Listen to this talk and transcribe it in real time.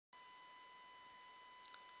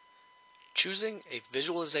Choosing a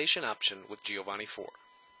visualization option with Giovanni-4.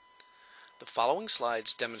 The following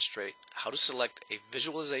slides demonstrate how to select a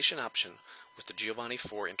visualization option with the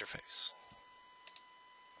Giovanni-4 interface.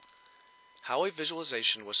 How a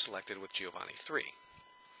visualization was selected with Giovanni-3.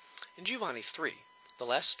 In Giovanni-3, the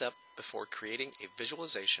last step before creating a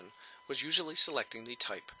visualization was usually selecting the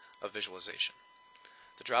type of visualization.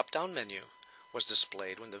 The drop-down menu was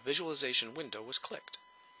displayed when the visualization window was clicked.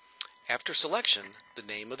 After selection, the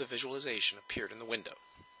name of the visualization appeared in the window.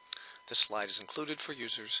 This slide is included for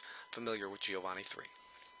users familiar with Giovanni-3.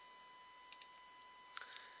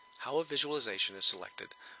 How a visualization is selected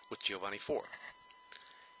with Giovanni-4.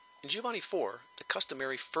 In Giovanni-4, the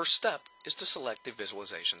customary first step is to select the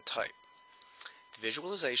visualization type. The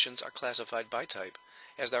visualizations are classified by type,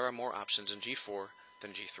 as there are more options in G4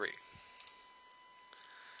 than G3.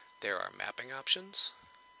 There are mapping options,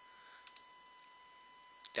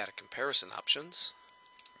 data comparison options,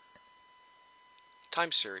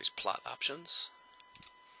 time series plot options,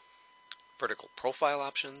 vertical profile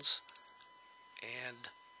options, and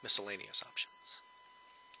miscellaneous options.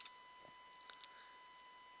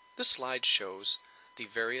 This slide shows the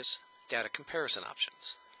various data comparison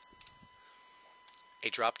options. A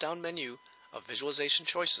drop-down menu of visualization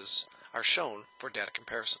choices are shown for data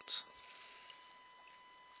comparisons.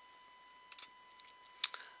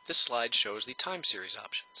 This slide shows the time series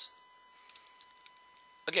options.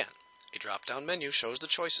 Again, a drop-down menu shows the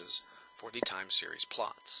choices for the time series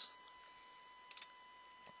plots.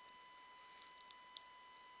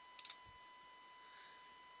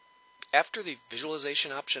 After the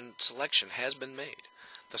visualization option selection has been made,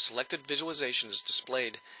 the selected visualization is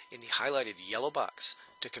displayed in the highlighted yellow box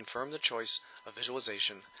to confirm the choice of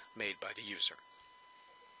visualization made by the user.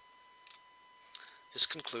 This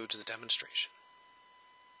concludes the demonstration.